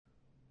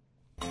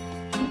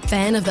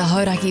Fan of the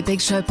Hodaki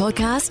Big Show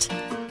podcast?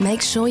 Make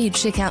sure you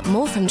check out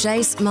more from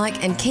Jace,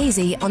 Mike and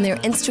Keezy on their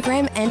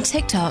Instagram and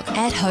TikTok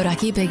at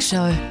Hodaki Big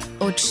Show.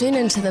 Or tune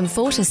into them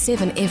 4 to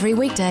 7 every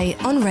weekday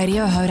on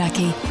Radio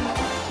Hodaki.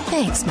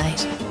 Thanks, mate.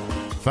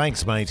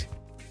 Thanks, mate.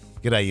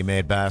 G'day, you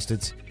mad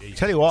bastards.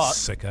 Tell you what.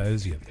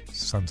 Sickos, you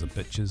sons of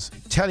bitches.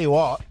 Tell you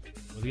what.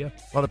 Will you?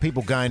 A lot of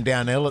people going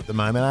downhill at the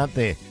moment, aren't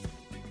there?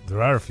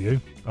 There are a few.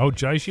 Oh,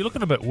 Jace, you're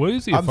looking a bit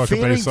woozy. I'm if I could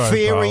feeling be so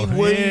very bold.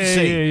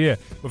 woozy. Yeah.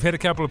 We've had a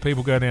couple of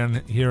people go down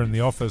here in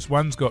the office.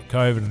 One's got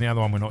COVID and the other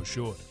one we're not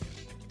sure.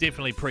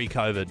 Definitely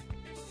pre-COVID.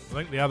 I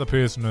think the other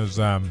person is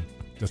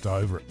just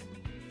over it.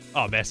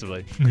 Oh,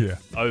 massively. Yeah.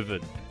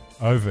 Ovid.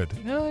 Ovid.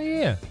 Oh,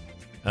 yeah.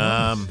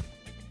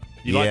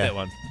 You like that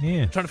one?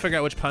 Yeah. I'm trying to figure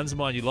out which puns of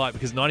mine you like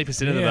because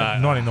 90% of them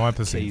are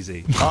 99%.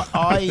 easy.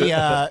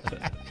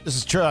 This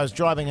is true. I was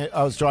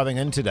driving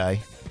in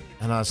today,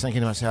 and I was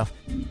thinking to myself,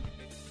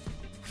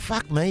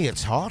 "Fuck me,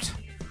 it's hot,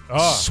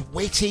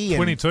 sweaty, and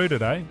 22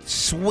 today.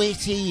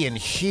 sweaty and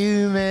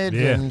humid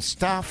Yeah. and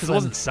stuff." Because it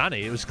wasn't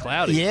sunny, it was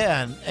cloudy.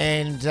 Yeah,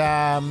 and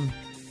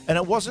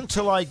it wasn't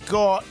until I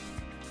got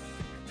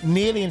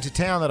nearly into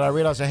town that I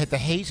realised I had the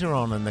heater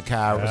on in the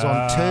car. It was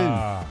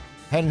on 2.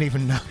 Hadn't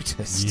even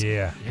noticed.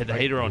 Yeah. You had the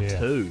heater on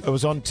too. It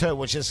was on 2,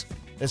 which is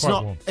it's Quite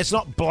not warm. it's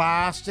not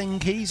blasting,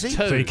 Keezy,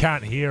 So you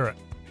can't hear it.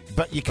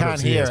 but you can't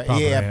it's- hear it's it.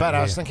 pumping Yeah, out, but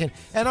I was yeah. thinking,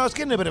 and I was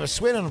getting a bit of a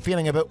sweat and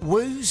feeling a bit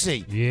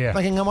woozy. Yeah.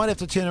 Thinking I might have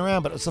to turn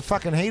around, but it's the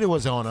fucking heater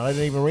was on. And I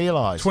didn't even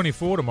realise.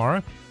 24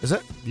 tomorrow. Is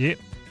it? Yep.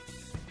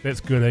 That's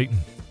good eating.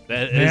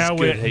 That is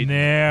good heat.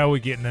 Now we're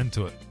getting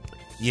into it.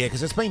 Yeah,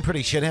 because it's been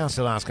pretty shit house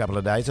the last couple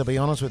of days. I'll be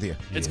honest with you.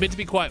 It's meant to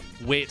be quite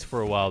wet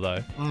for a while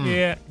though.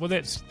 Yeah, well,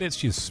 that's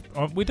just.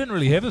 We didn't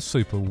really have a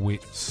super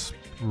wet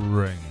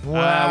spring.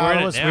 Well, we're in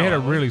it it was now. We had a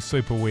aren't we? really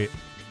super wet.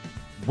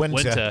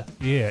 Winter.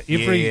 Yeah,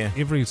 Yeah.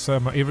 every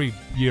summer, every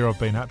year I've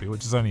been up here,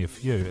 which is only a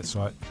few. It's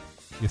like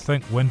you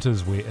think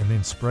winter's wet and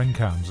then spring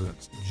comes and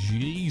it's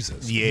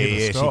Jesus. it never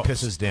Yeah, stops. she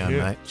pisses down,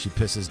 Yeah. mate. She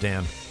pisses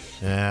down.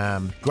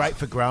 Great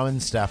for growing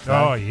stuff,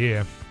 though. Oh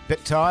yeah.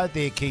 Bit tired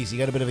there, Keys. You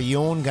got a bit of a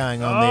yawn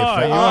going on Oh,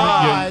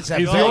 there.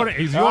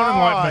 he's yawning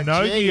like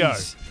Minogio.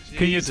 jeez.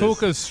 Can you Jesus.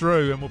 talk us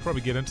through, and we'll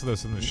probably get into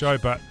this in the show,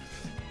 but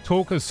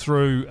talk us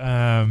through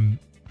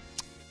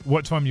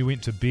what time you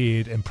went to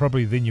bed and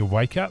probably then your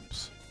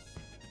wake-ups?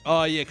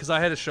 Oh yeah, because I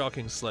had a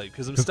shocking sleep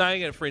because I'm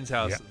staying at a friend's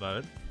house Yeah. at the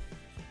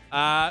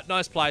moment.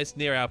 Nice place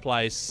near our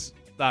place.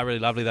 They're really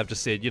lovely. They've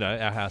just said,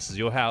 our house is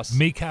your house.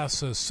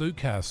 Mikasa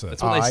Sukasa.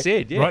 That's what they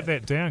said. Yeah. Write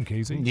that down,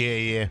 Keezy.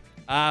 Yeah.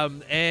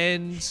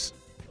 And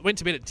I went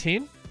to bed at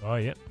 10. Oh,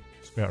 yeah.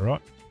 That's about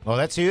right. Well,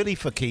 that's early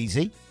for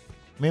Keezy.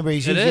 Remember,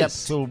 he's It usually up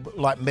is. till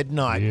like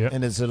midnight Yeah.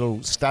 in his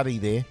little study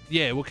there.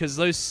 Yeah, well,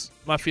 because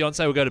my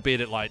fiance will go to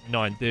bed at like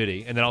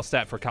 9:30, and then I'll stay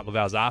up for a couple of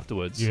hours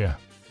afterwards. Yeah.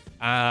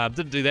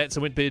 Didn't do that,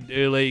 so went to bed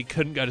early.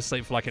 Couldn't go to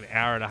sleep for like an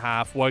hour and a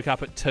half. Woke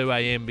up at 2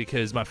 a.m.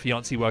 because my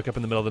fiance woke up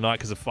in the middle of the night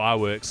because of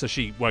fireworks. So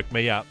she woke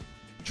me up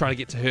trying to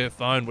get to her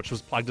phone, which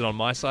was plugged in on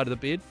my side of the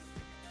bed.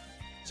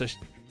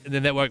 And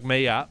then that woke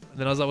me up. And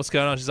then I was like, what's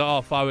going on? She's like,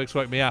 oh, fireworks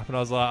woke me up. And I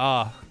was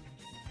like,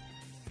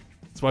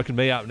 it's woken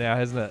me up now,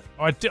 hasn't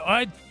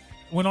it?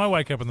 When I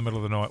wake up in the middle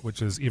of the night,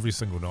 which is every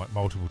single night,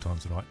 multiple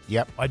times a night,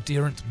 Yep. I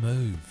daren't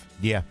move.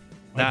 Yeah.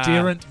 I Nah.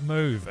 daren't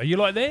move. Are you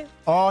like that?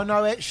 Oh,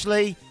 no,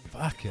 actually,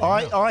 Fuck it.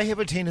 I have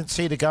a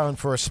tendency to go in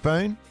for a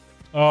spoon.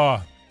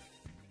 Oh,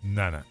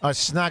 no. I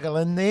snuggle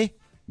in there.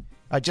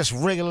 I just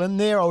wriggle in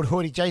there. Old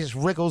Hoity J just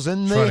wriggles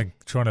in there.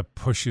 Trying to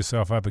push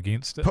yourself up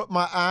against it. Put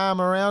my arm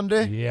around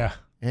her. Yeah.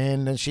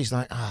 And then she's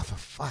like, for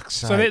fuck's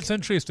sake. So that's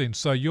interesting.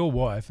 So your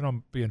wife, and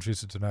I'd be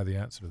interested to know the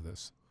answer to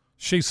this,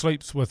 she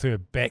sleeps with her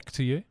back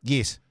to you,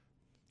 Yes.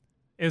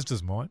 as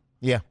does mine.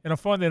 Yeah. And I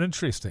find that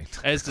interesting.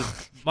 As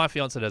does my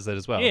fiance does that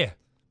as well. Yeah.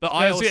 But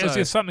I also... Is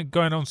there something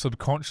going on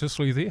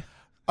subconsciously there?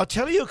 I'll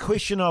tell you a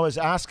question I was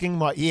asking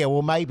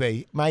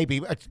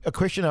maybe a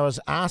question I was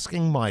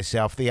asking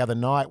myself the other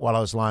night while I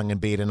was lying in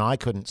bed and I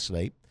couldn't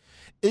sleep.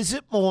 Is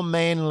it more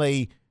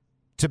manly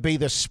to be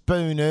the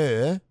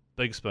spooner,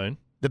 Big spoon.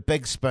 the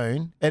big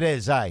spoon? It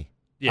is, eh?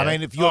 Yeah. I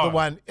mean, if you're the Oh,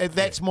 one,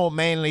 that's more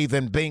manly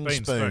than being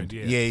Being spooned. spooned,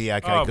 yeah. Yeah,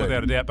 okay, Oh, good.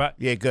 without a doubt. But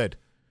Yeah, good.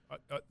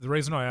 the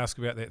reason I ask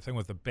about that thing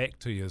with the back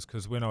to you is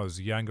because when I was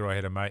younger, I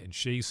had a mate, and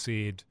she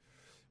said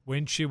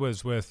when she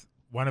was with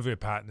one of her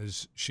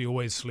partners, she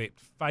always slept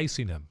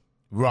facing him.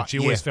 Right, She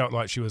always felt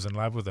like she was in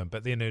love with him.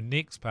 But then her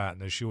next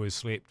partner, she always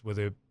slept with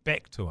her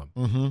back to him.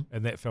 Mm-hmm.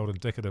 And that felt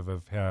indicative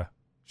of how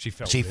she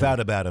felt. She felt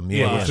about him,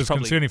 yeah. Well, yeah. which is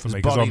Probably concerning for his me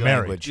because body I'm married.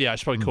 language. Yeah, I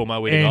should probably call my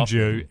wedding And off.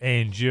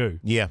 you.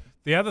 Yeah.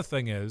 The other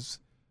thing is,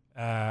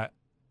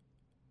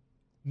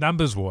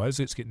 numbers-wise,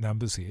 let's get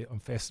numbers here. I'm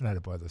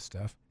fascinated by this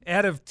stuff.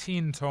 Out of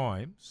 10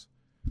 times,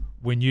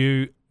 when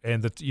you've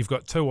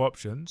got two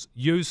options,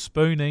 you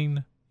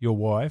spooning your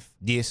wife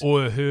Yes.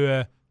 or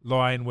her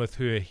lying with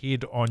her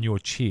head on your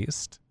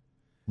chest,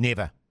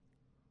 Never.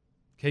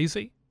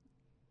 Keezy,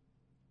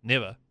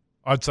 Never.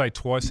 I'd say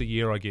twice a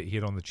year I get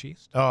head on the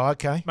chest. Oh,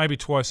 okay. Maybe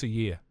twice a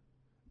year.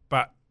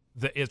 But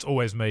it's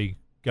always me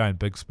going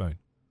big spoon.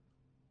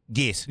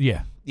 Yes.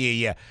 Yeah.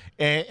 Yeah.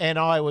 And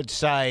I would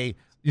say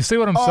You see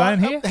what I'm saying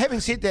here? Having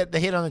said that, the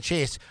head on the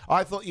chest,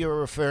 I thought you were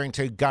referring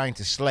to going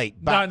to sleep.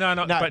 But,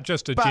 No, but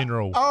just a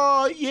general.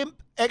 Oh, yeah,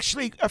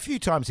 actually, a few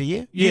times a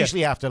year. Yeah.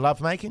 Usually after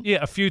lovemaking. Yeah,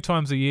 a few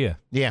times a year.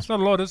 Yeah. It's not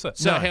a lot, is it?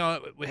 So hang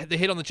on, the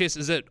head on the chest,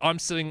 is it I'm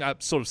sitting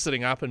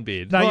up in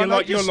bed? No, Well,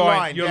 you're just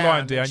lying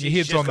lying down. and Your she's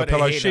head's just on the got her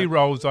pillow. head She up.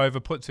 rolls over,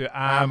 puts her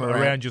arm Arm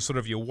around. around your sort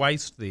of your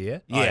waist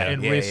there, Yeah,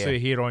 and yeah, rests yeah. her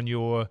head on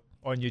your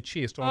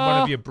chest, on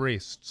one of your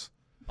breasts.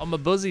 I'm a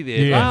buzzy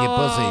there. Yeah. Your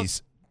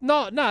buzzies.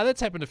 No,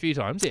 that's happened a few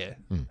times, yeah.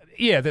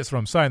 Yeah, that's what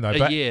I'm saying though.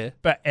 A year.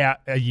 But out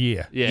a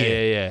year.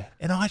 Yeah.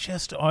 And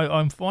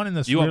I'm finding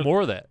this. You want real-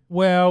 more of that?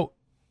 Well,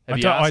 Have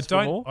you asked for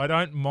I more?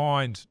 don't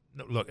mind.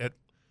 Look,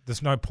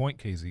 there's no point,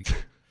 Keezy.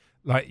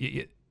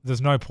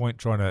 There's no point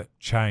trying to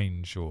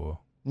change or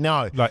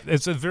No.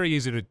 it's very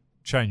easy to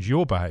change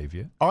your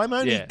behaviour. I'm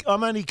only Yeah.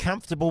 I'm only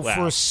comfortable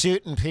for Wow. a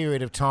certain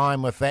period of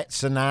time with that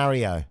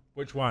scenario.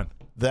 Which one?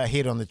 The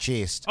head on the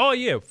chest. Oh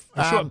yeah,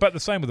 for sure. Um, But the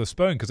same with a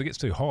spoon because it gets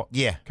too hot.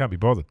 Yeah. Can't be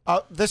bothered.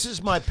 Oh, this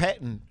is my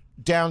pattern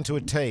down to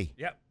a T.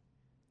 Yep.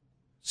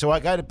 So I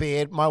go to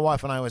bed. My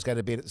wife and I always go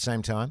to bed at the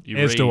same time. You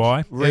As read. do I.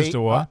 As Read-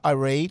 do I. I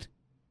read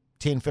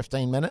 10,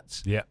 15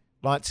 minutes. Yeah.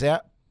 Lights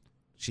out.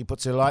 She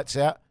puts her lights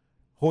out.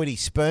 Hoity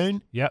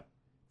spoon Yep.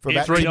 for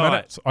about Every 3 night.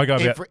 minutes. I go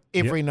about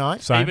every yep.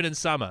 night, Same. Even in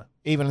summer.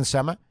 even in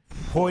summer.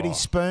 Hoity Oh.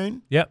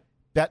 spoon, Yep.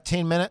 about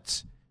 10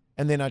 minutes,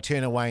 and then I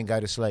turn away and go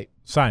to sleep.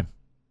 Same.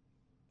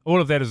 All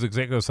of that is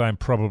exactly the same,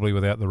 probably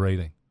without the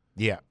reading,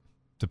 Yeah.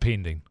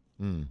 depending.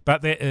 Mm.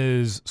 But that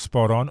is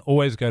spot on.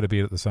 Always go to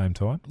bed at the same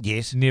time.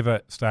 Yes.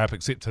 Never stay up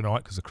except tonight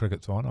because the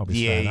cricket's on. I'll be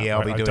Yeah, staying up. yeah,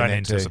 I'll be I doing don't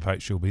that too.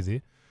 anticipate she'll be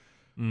there.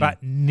 Mm.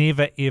 But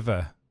never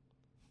ever.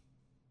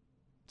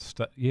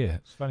 Yeah,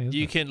 it's funny. Isn't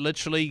You it? can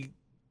literally,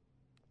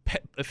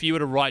 if you were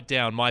to write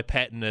down my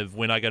pattern of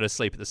when I go to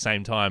sleep at the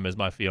same time as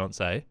my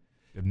fiance,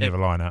 It'd never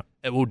line up.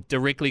 it will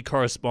directly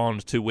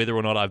correspond to whether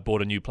or not I've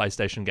bought a new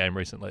PlayStation game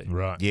recently.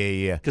 Right. Yeah,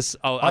 yeah. Because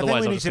I think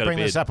otherwise we I'll need just to go bring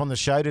to bed. this up on the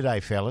show today,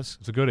 fellas.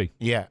 It's a goodie.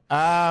 Yeah.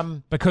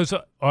 Because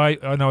I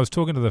was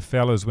talking to the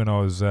fellas when I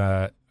was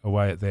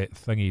away at that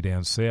thingy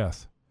down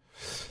south.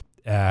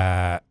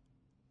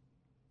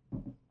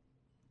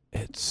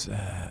 It's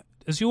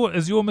is your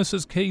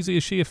Mrs. Keezy,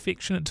 is she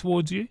affectionate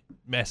towards you?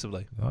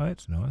 Massively. Oh,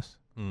 that's nice.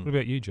 Mm. What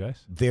about you,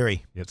 Jace?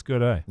 Very. Yeah, it's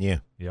good, eh? Yeah.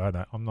 Yeah, I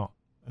don't. I'm not.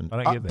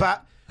 I don't get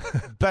that.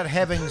 But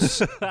having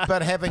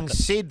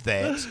said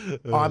that,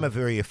 I'm a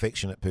very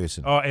affectionate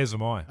person. Oh, as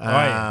am I.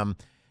 I am.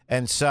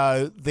 And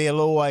so there'll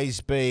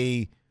always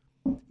be,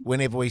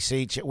 whenever we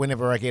see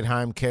whenever I get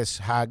home, kiss,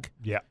 hug.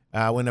 Yeah.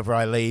 Whenever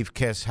I leave,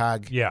 kiss,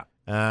 hug. Yeah.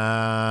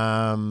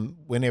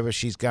 Whenever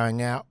she's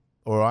going out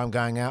or I'm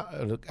going out,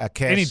 a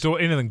kiss.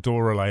 Anything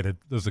door related,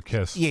 there's a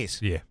kiss.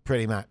 Yes. Yeah.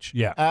 Pretty much.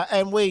 Yeah.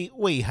 And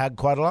we hug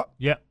quite a lot.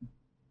 Yeah.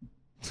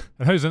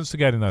 And who's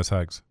instigating those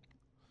hugs?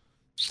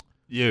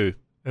 You.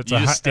 It's You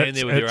just hu- stand it's-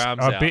 there with your it's-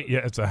 arms I out. bet you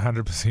it's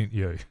 100%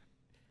 you. You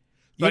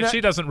Like know-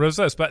 she doesn't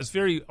resist, but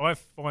I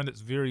find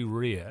it's very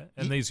rare.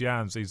 And these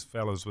yarns, these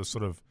fellas were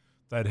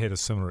they'd had a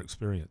similar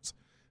experience.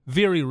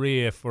 Very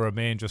rare for a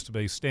man just to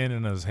be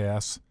standing in his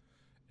house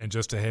and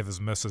just to have his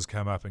missus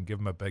come up and give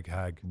him a big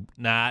hug.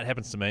 Nah, it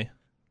happens to me.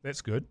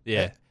 That's good.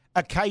 Yeah.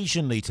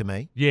 Occasionally to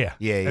me. Yeah.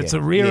 Yeah, It's yeah.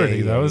 a rarity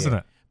Yeah, though, yeah, isn't yeah.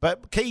 it?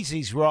 But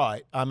Keezy's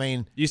right. I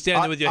mean, You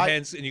stand there with your I-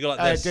 hands and you go like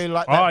I this. do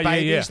like Oh, that yeah,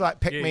 babies, yeah. like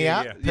pick Yeah, me yeah,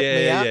 up, yeah. pick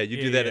me yeah, up. yeah. You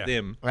do Yeah, that yeah. at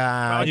them.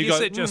 I you guess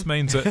go, it just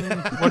means that.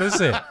 What is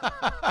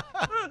that?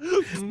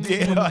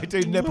 Yeah, I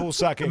do nipple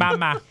sucking.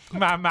 Mama.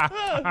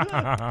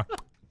 Mama.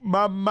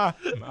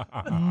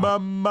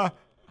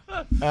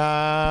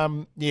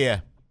 Yeah.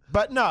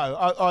 But no,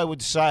 I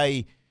would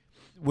say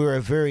we're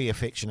a very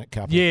affectionate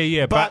couple.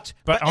 Yeah, but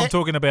I'm it-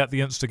 talking about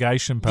the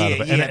instigation part Yeah,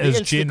 of it, yeah, and the it is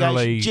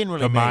instigation-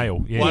 generally the me.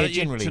 male. Yeah. Why Yeah, don't you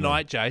generally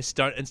tonight, Jace,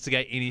 don't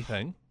instigate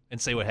anything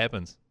and see what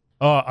happens.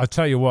 Oh, I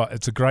tell you what,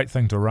 it's a great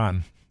thing to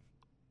run.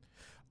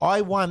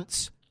 I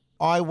once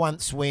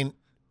went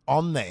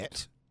on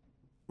that,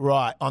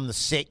 right, on the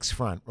sex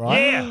front, right?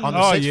 Yeah. On the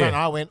Oh, sex yeah. front,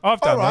 I went,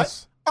 I've done all right,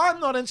 this. I'm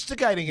not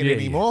instigating it Yeah,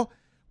 anymore.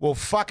 Well,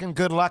 fucking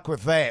good luck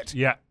with that,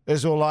 Yeah,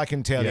 is all I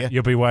can tell you.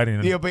 you'll be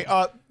waiting. You'll be,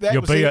 that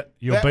You'll was be the-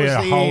 you'll that be was a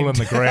the hole end. in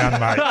the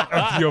ground,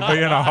 mate. You'll be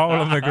in a hole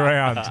in the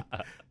ground.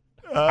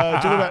 Do you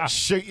about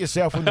shoot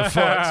yourself in the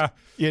foot?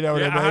 You know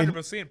what Yeah, I mean?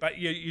 100%. But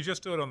you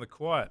just do it on the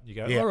quiet. You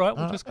go, Yeah. all right,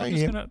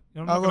 Yeah.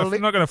 I'm I'll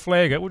not going to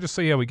flag it. We'll just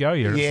see how we go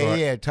here. Yeah, It's like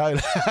yeah,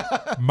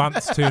 totally.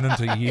 months turn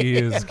into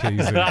years,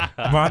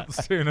 Keezy.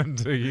 Months turn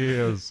into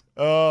years.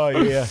 Oh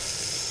yeah,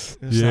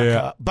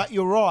 Yeah. But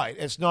you're right.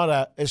 It's not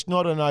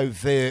an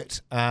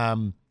overt.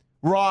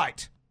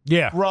 Right.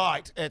 Yeah.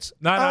 Right. It's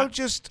No, I'll no,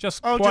 just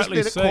just I'll quietly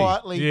just let see. it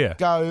quietly Yeah.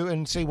 go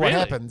and see what Really?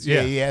 happens.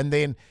 Yeah. Yeah, and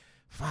then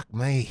fuck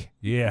me.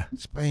 Yeah.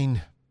 It's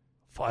been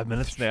 5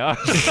 minutes now.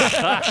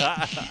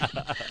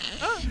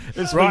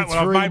 it's Right, been well,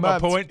 I've 3 made my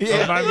months. point.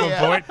 Yeah, I've made my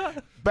yeah.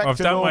 point. Back I've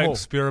to done my normal.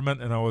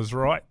 experiment and I was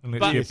right. And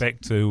let's But- get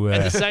back to...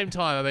 At the same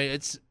time, I mean,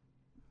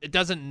 it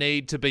doesn't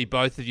need to be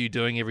both of you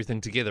doing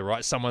everything together,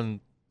 right?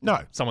 No.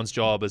 Someone's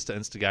job is to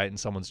instigate, and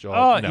someone's job.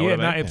 oh, you know yeah,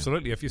 what I mean?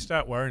 absolutely. If you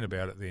start worrying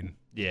about it, then,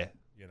 Yeah.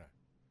 you know.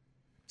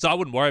 So I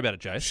wouldn't worry about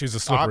it, Jace. She's a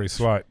slippery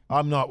slope.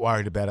 I'm not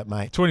worried about it,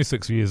 mate.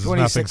 26 years.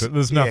 26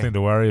 There's nothing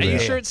to worry Are about. you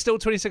sure it's still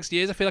 26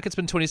 years? I feel like it's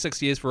been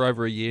 26 years for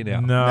over a year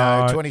now.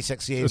 No, No,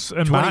 26 years. It's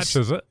in March,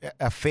 is it?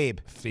 A Feb.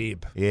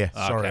 Feb. Yeah.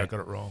 Sorry, Okay. I got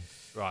it wrong.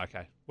 Right,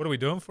 okay. What are we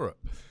doing for it?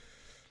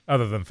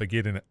 Other than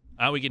forgetting it.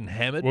 Aren't we getting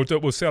hammered?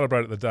 We'll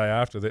celebrate it the day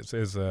after. It's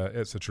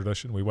a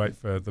tradition. We wait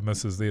for the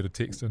missus there to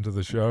text into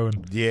the show,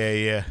 and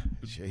Yeah.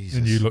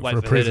 Jesus. you look Wait for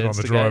a for her to present on the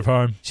instigate. drive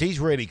home.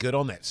 She's really good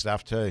on that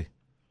stuff too.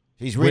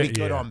 She's really Yeah.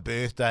 good on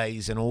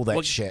birthdays and all that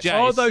Well, shit. Jace-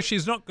 Although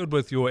she's not good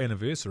with your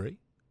anniversary.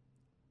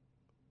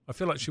 I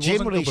feel like she wasn't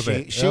Generally, good with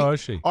that. she, Oh,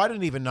 is she? I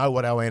didn't even know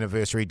what our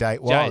anniversary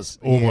date was.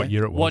 Or Yeah. what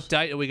year it was. What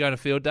date are we going to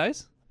field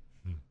days?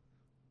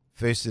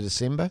 1st of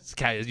December.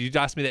 Okay, you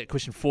asked me that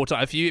question 4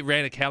 times. If you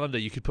ran a calendar,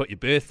 you could put your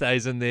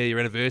birthdays in there, your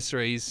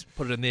anniversaries,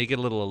 put it in there, get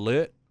a little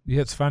alert.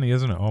 Yeah, it's funny,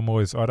 isn't it?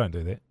 I don't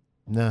do that.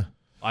 No.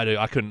 I do.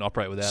 I couldn't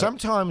operate without it.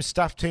 Sometimes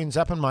stuff turns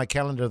up in my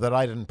calendar that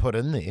I didn't put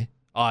in there.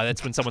 Oh,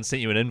 that's when someone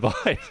sent you an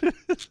invite.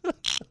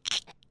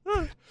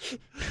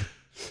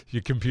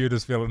 Your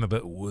computer's feeling a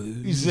bit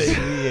woozy.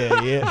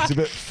 yeah. It's a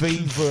bit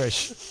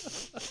feverish.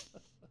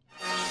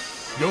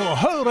 Your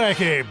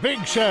Horaki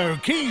Big Show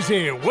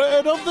Keezy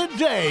word of the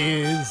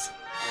day is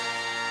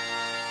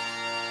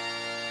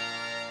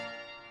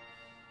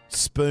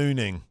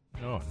Spooning.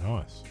 Oh,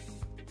 nice.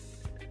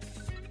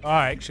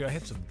 Actually, I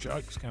had some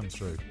jokes come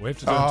through. We have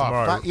to do them Oh,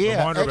 tomorrow. fuck yeah,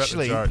 Reminder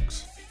actually, about the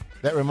jokes.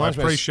 That I reminds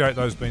me. I appreciate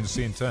those being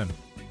sent in.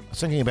 was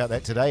thinking about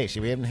that today,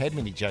 actually. We haven't had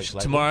many jokes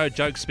lately. Tomorrow,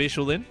 joke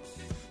special then.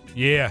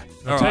 Yeah.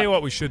 I'll All tell right. you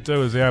what we should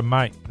do is our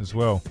mate as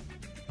well.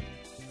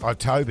 Oh,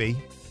 Toby.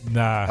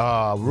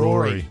 Nah.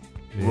 Rory.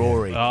 Yeah.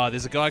 Rory. Oh,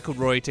 there's a guy called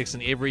Rory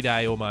texting every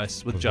day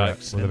almost with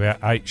jokes. With about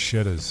 8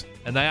 shitters.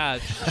 And they are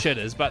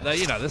shitters, but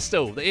there's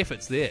still, the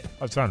effort's there.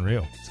 Oh, it's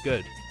unreal. It's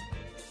good.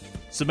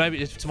 So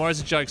maybe if tomorrow's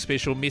a joke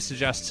special,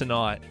 message us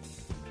tonight.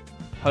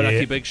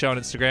 Hodaki Yeah. Big Show on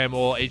Instagram,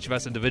 or each of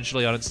us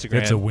individually on Instagram.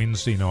 That's a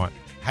Wednesday night.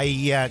 Hey,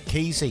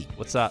 Keezy.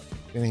 What's up?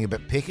 Feeling a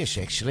bit peckish,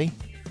 actually.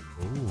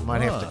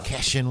 Might have to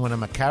cash in one of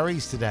my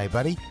curries today,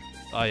 buddy.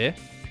 Oh,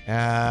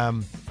 yeah?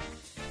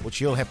 Which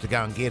you'll have to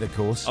go and get, of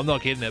course. I'm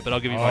not getting it, but I'll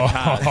give you my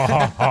card. You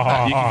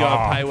can go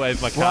and pay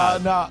wave my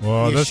card. no.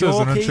 Well, you this sure, is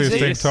an Keezy? interesting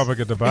Yes. topic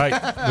of debate.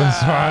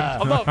 This one.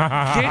 I'm not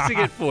guessing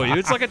it for you.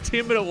 It's like a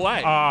 10-minute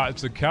wait.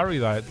 It's a curry,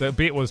 though. The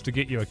bet was to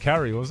get you a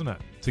curry, wasn't it?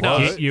 To No,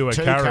 get you a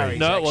 2 curry. curries.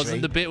 no, it actually.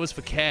 wasn't. The bet was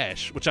for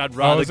cash, which I'd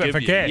rather Oh, was it give for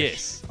you. cash?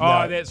 Yes. Oh,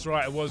 No. that's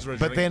right. It was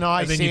originally. But then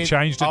I and then said, you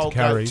changed it I'll to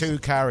curries. go 2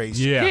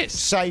 curries. Yeah. Yes.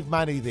 Save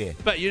money there.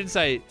 But you didn't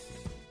say,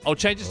 I'll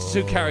change it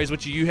to 2 curries,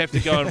 which you have to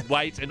go and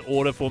wait and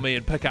order for me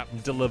and pick up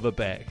and deliver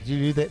back. Did you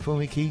do that for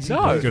me, Keezy?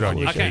 No. Good on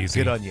you, Okay. Keezy.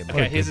 Good on you, mate.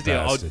 What a Okay, here's the good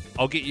deal. bastard.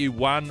 I'll get you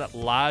 1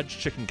 large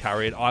chicken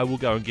curry, and I will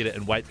go and get it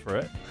and wait for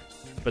it.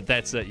 But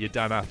that's it. You're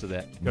done after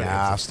that. Nah,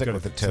 I'll stick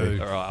with the 2.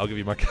 All right, I'll give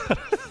you my card.